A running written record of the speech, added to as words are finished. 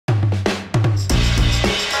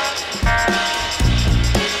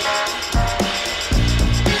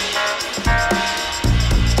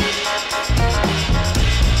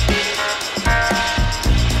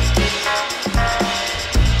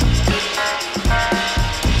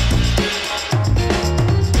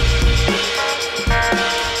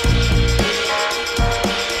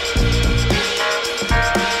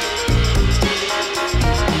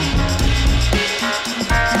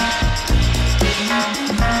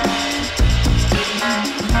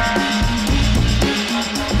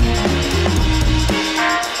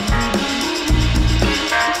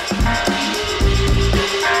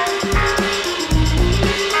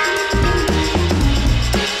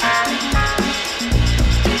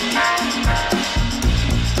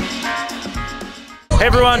Hey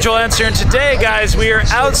everyone, Joel Hansen here, and today, guys, we are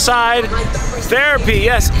outside Therapy,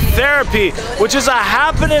 yes, Therapy, which is a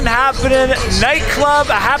happening nightclub,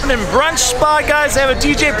 a happening brunch spot, guys. They have a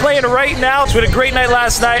DJ playing right now. So we had a great night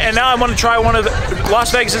last night, and now I want to try one of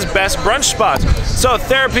Las Vegas's best brunch spots. So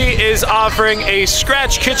Therapy is offering a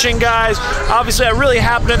scratch kitchen, guys. Obviously, a really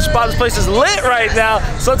happening spot. This place is lit right now,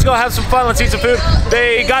 so let's go have some fun. Let's eat some food.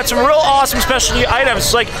 They got some real awesome specialty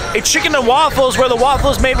items, like a chicken and waffles, where the waffle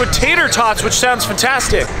is made with tater tots, which sounds fantastic.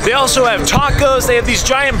 They also have tacos. They have these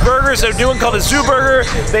giant burgers they're doing called a zoo burger.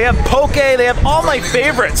 They have poke. They have all my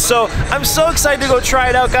favorites. So I'm so excited to go try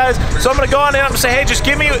it out, guys. So I'm gonna go on in and say, hey, just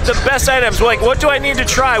give me the best items. Like, what do I need to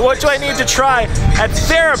try? What do I need to try at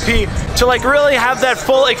Therapy to like really have that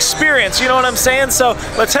full experience? You know what I'm saying? So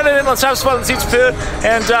let's head in. Let's have some fun. Let's eat some food.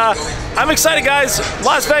 And I'm excited, guys.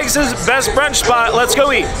 Las Vegas's best brunch spot. Let's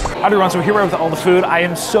go eat. Hi everyone, so here we are with all the food. I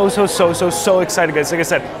am so excited, guys. Like I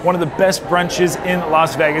said, one of the best brunches in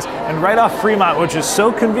Las Vegas, and right off Fremont, which is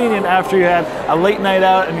so convenient after you had a late night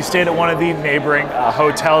out and you stayed at one of the neighboring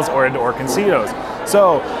hotels or casinos.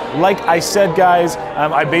 So, like I said, guys,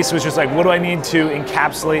 I basically was just like, what do I need to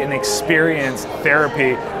encapsulate and experience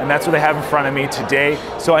Therapy? And that's what they have in front of me today.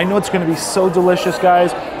 So I know it's gonna be so delicious,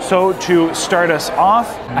 guys. So to start us off,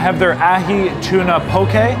 I have their ahi tuna poke.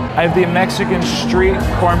 I have the Mexican street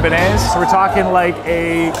corn benes. So we're talking like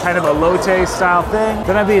a kind of a elote style thing.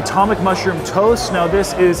 Then I have the atomic mushroom toast. Now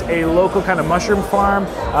this is a local kind of mushroom farm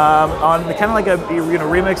on kind of like a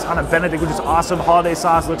remix on a Benedict, which is awesome. Holiday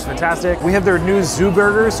sauce, looks fantastic. We have their new zoo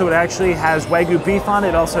burger, so it actually has Wagyu beef on it.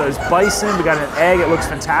 It also has bison. We got an egg. It looks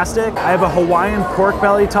fantastic. I have a Hawaiian pork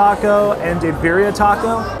belly taco and a birria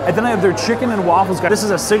taco. And then I have their chicken and waffles. This is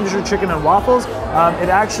a signature chicken and waffles. It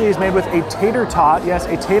actually is made with a tater tot. Yes,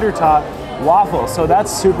 a tater tot waffle. So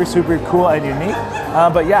that's super cool and unique.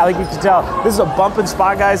 But yeah, like you can tell, this is a bumping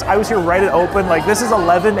spot, guys. I was here right at open. Like, this is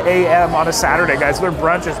 11 a.m. on a Saturday, guys. Their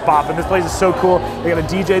brunch is popping. This place is so cool. They got a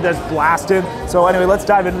DJ that's blasting. So anyway, let's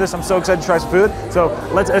dive into this. I'm so excited to try some food. So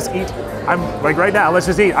let's eat. I'm like right now, let's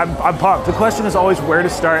just eat. I'm pumped. The question is always where to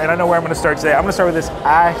start, and I know where I'm gonna start today. I'm gonna start with this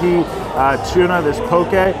ahi tuna, this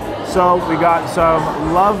poke. So we got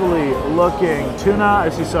some lovely looking tuna. I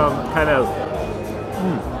see some kind of,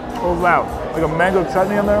 oh wow, like a mango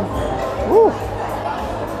chutney in there. Woo!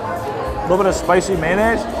 A little bit of spicy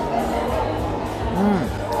mayonnaise.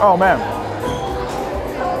 Oh man.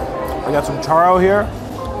 I got some taro here.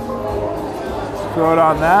 Let's throw it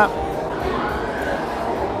on that.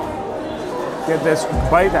 Get this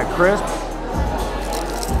bite, that crisp.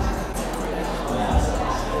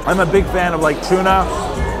 I'm a big fan of like tuna.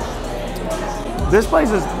 This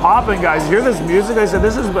place is popping, guys. You hear this music? I said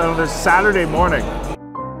this is on a Saturday morning.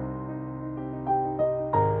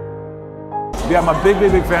 Yeah, I'm a big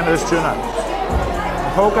fan of this tuna.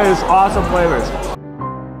 Poke is awesome flavors.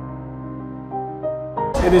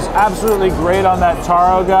 It is absolutely great on that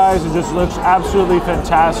taro, guys. It just looks absolutely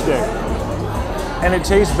fantastic. And it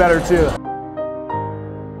tastes better too.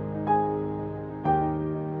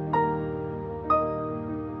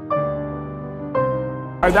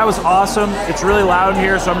 All right, that was awesome. It's really loud in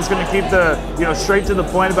here, so I'm just gonna keep the, straight to the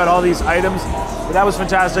point about all these items. But that was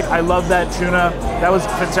fantastic. I love that tuna. That was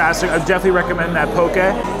fantastic. I definitely recommend that poke.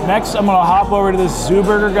 Next, I'm gonna hop over to this zoo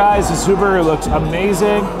burger, guys. The zoo burger looks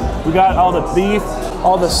amazing. We got all the beef,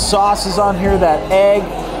 all the sauces on here, that egg.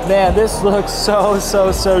 Man, this looks so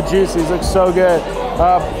juicy. This looks so good.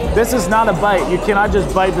 This is not a bite. You cannot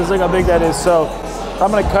just bite this. Look how big that is. So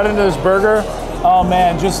I'm gonna cut into this burger. Oh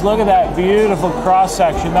man, just look at that beautiful cross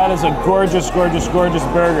section. That is a gorgeous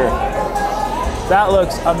burger. That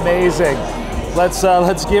looks amazing.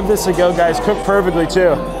 Let's give this a go, guys. Cooked perfectly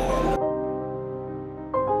too.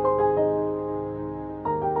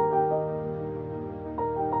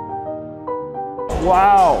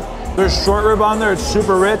 Wow. There's short rib on there. It's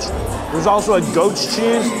super rich. There's also a goat's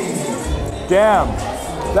cheese. Damn.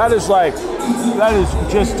 That is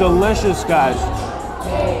just delicious, guys.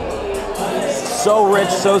 So rich,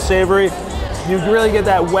 so savory. You really get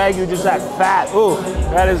that Wagyu, just that fat. Ooh,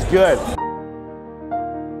 that is good.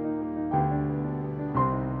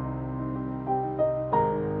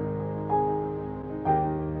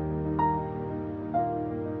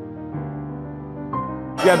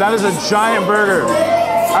 Yeah, that is a giant burger.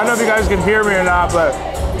 I don't know if you guys can hear me or not, but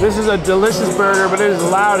this is a delicious burger, but it is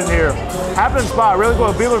loud in here. Happening spot, really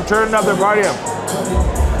cool. People are turning up their party.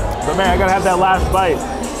 But man, I gotta have that last bite.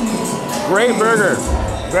 Great burger,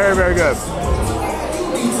 very good.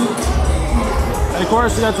 And of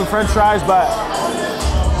course, we got some French fries, but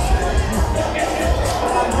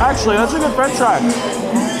actually, that's a good French fry.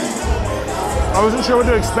 I wasn't sure what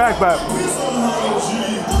to expect, but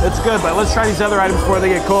It's good, but let's try these other items before they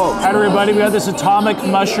get cold. All right, everybody, we got this atomic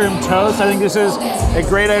mushroom toast. I think this is a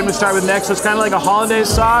great item to start with next. So it's kind of like a hollandaise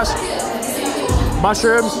sauce,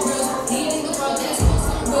 mushrooms.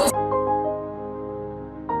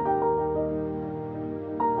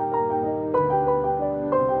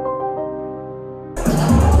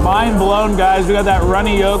 Mind blown, guys. We got that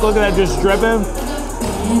runny yolk. Look at that, just dripping.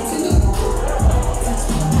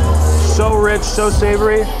 So rich, so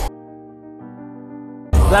savory.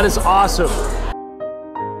 That is awesome.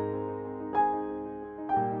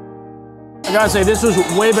 I gotta say, this was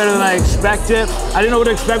way better than I expected. I didn't know what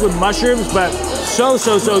to expect with mushrooms, but so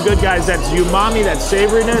good, guys. That umami, that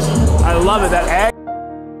savoriness. I love it, that egg.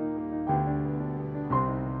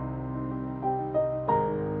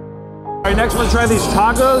 All right, next we're gonna try these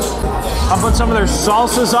tacos. I'll put some of their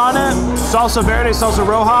salsas on it. Salsa verde, salsa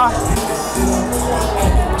roja.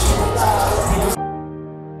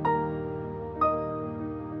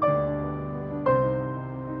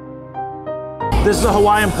 This is the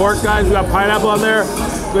Hawaiian pork, guys. We got pineapple on there.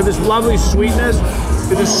 We have this lovely sweetness.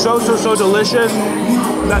 It is so delicious.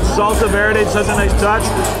 That salsa verde, such a nice touch.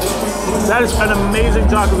 That is an amazing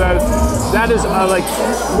taco, guys. That is like,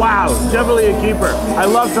 wow, definitely a keeper. I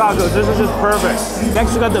love tacos. This is just perfect.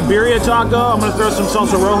 Next, we got the birria taco. I'm gonna throw some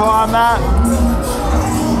salsa roja on that.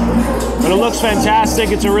 But it looks fantastic.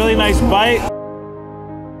 It's a really nice bite.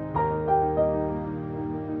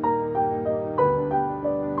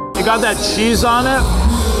 It got that cheese on it.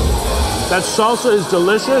 That salsa is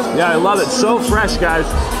delicious. Yeah, I love it. So fresh, guys.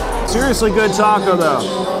 Seriously good taco, though.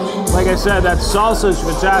 Like I said, that salsa is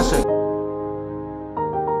fantastic.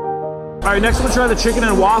 All right, next I'm gonna try the chicken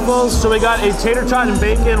and waffles. So we got a tater tot and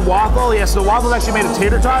bacon waffle. Yes, the waffle's actually made of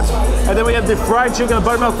tater tots. And then we have the fried chicken, the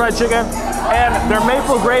buttermilk fried chicken. And their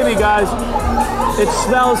maple gravy, guys. It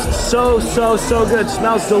smells so good. It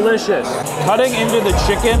smells delicious. Cutting into the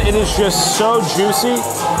chicken, it is just so juicy.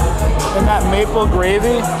 And that maple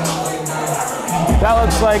gravy, that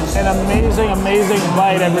looks like an amazing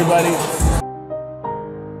bite, everybody.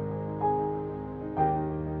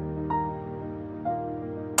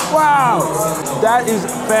 Wow, that is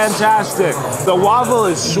fantastic. The waffle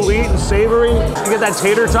is sweet and savory. You get that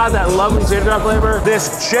tater tot, that lovely tater tot flavor.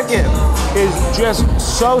 This chicken is just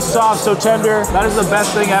so soft, so tender. That is the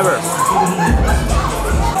best thing ever.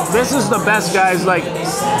 This is the best, guys. Like,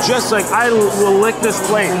 just like, I will lick this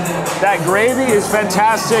plate. That gravy is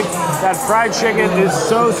fantastic. That fried chicken is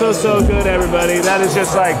so good, everybody. That is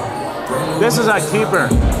just like, this is a keeper.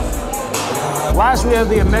 Last, we have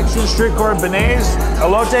the Mexican street corn beignets,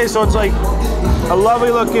 elote. So it's like a lovely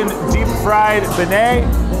looking deep fried beignet.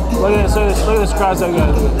 Look at this cross out,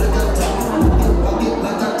 guys.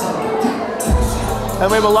 And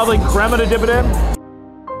we have a lovely crema to dip it in.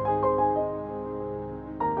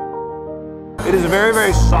 It is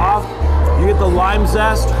very soft. You get the lime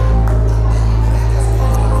zest.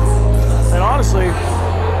 And honestly,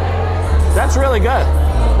 that's really good.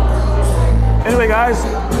 Anyway, guys,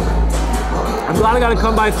 I'm glad I got to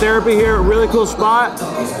come by Therapy here. A really cool spot.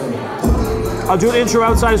 I'll do an intro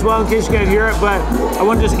outside as well in case you can't hear it, but I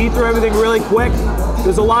want to just eat through everything really quick.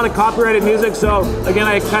 There's a lot of copyrighted music, so again,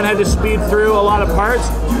 I kind of had to speed through a lot of parts.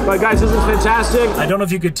 But guys, this is fantastic. I don't know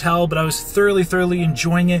if you could tell, but I was thoroughly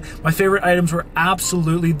enjoying it. My favorite items were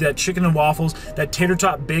absolutely that chicken and waffles, that tater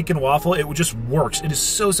tot bacon waffle. It just works. It is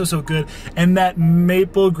so good. And that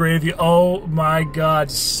maple gravy, oh my God,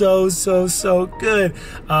 so good.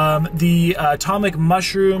 The atomic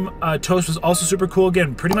mushroom toast was also super cool.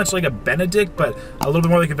 Again, pretty much like a Benedict, but a little bit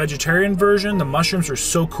more like a vegetarian version. The mushrooms are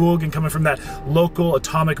so cool, again, coming from that local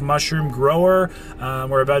atomic mushroom grower.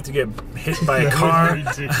 We're about to get hit by a car.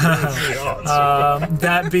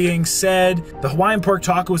 That being said, the Hawaiian pork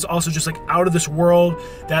taco is also just like out of this world.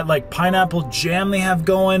 That like pineapple jam they have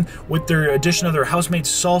going with their addition of their house-made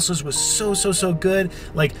salsas was so good.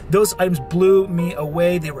 Like, those items blew me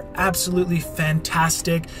away. They were absolutely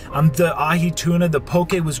fantastic. The ahi tuna, the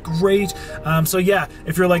poke was great. So yeah,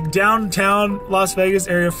 if you're like downtown Las Vegas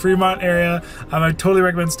area, Fremont area, I totally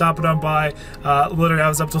recommend stopping on by. Literally, I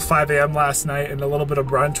was up till 5 a.m. last night, and a little bit of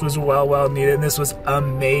brunch was well needed, and this was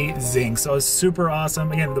amazing. So it was super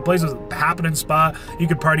awesome. Again, the place was a happening spot. You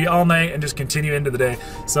could party all night and just continue into the day.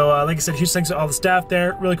 So like I said, huge thanks to all the staff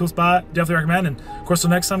there. Really cool spot. Definitely recommend. And of course,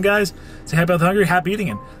 till next time, guys, stay happy, healthy, hungry, happy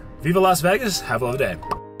eating, and Viva Las Vegas. Have a lovely day.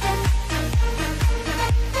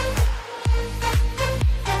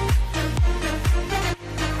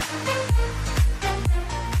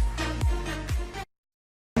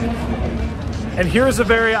 And here's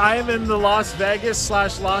I am in the Las Vegas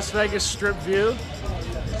Strip view.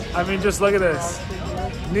 I mean, just look at this.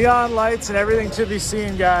 Neon lights and everything to be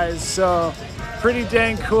seen, guys. So pretty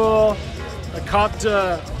dang cool. I copped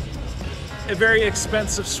a very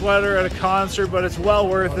expensive sweater at a concert, but it's well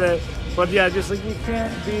worth it. But yeah, just like you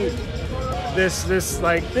can't beat this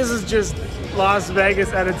is just Las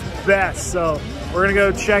Vegas at its best. So we're gonna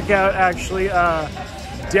go check out actually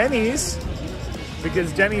Denny's,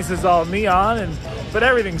 because Denny's is all neon, but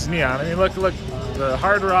everything's neon. I mean, look, the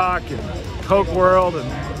Hard Rock and Coke World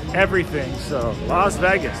and everything. So Las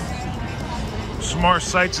Vegas. Some more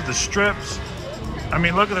sights of the strips. I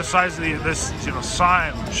mean, look at the size of this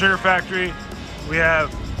sign. Sugar Factory. We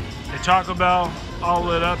have a Taco Bell all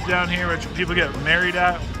lit up down here, which people get married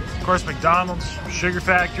at. Of course, McDonald's, Sugar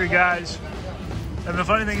Factory, guys. And the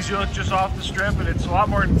funny thing is, you look just off the strip, and it's a lot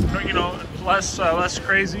more, less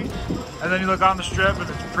crazy. And then you look on the strip, and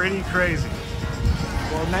it's pretty crazy.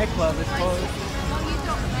 Well, nightclub is closed.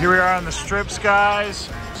 Here we are on the strips, guys.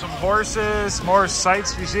 Some horses, more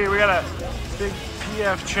sights. You see, we got a big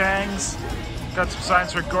P.F. Chang's. Got some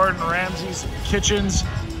signs for Gordon Ramsay's Kitchens.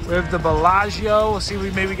 We have the Bellagio. We'll see if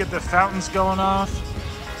we maybe get the fountains going off.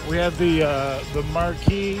 We have the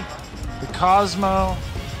Marquee, the Cosmo.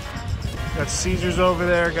 Got Caesars over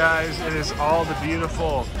there, guys. It is all the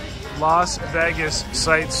beautiful Las Vegas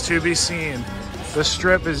sights to be seen. The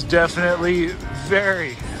strip is definitely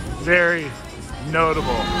very, very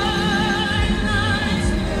notable.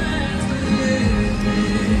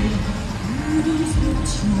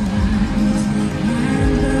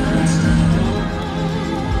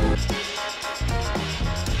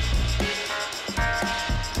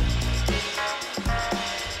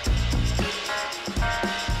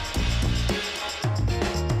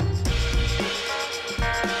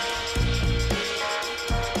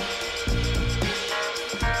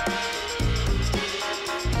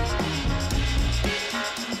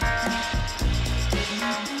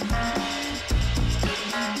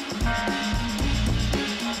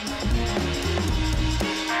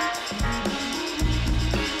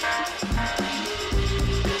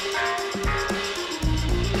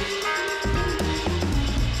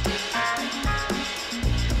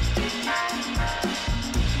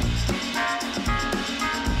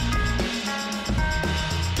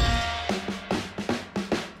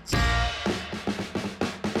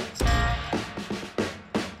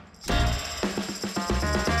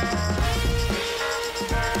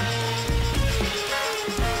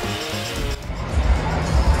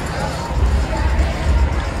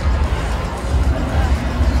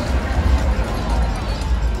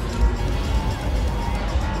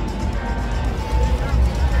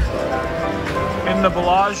 In the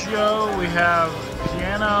Bellagio, we have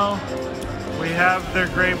piano. We have their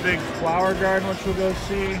great big flower garden, which we'll go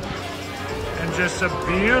see. And just a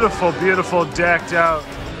beautiful, beautiful decked out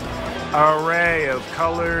array of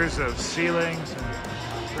colors, of ceilings.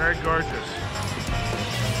 Very gorgeous.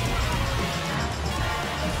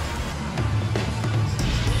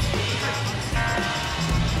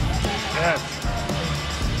 Yes.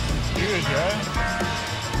 Huge, right?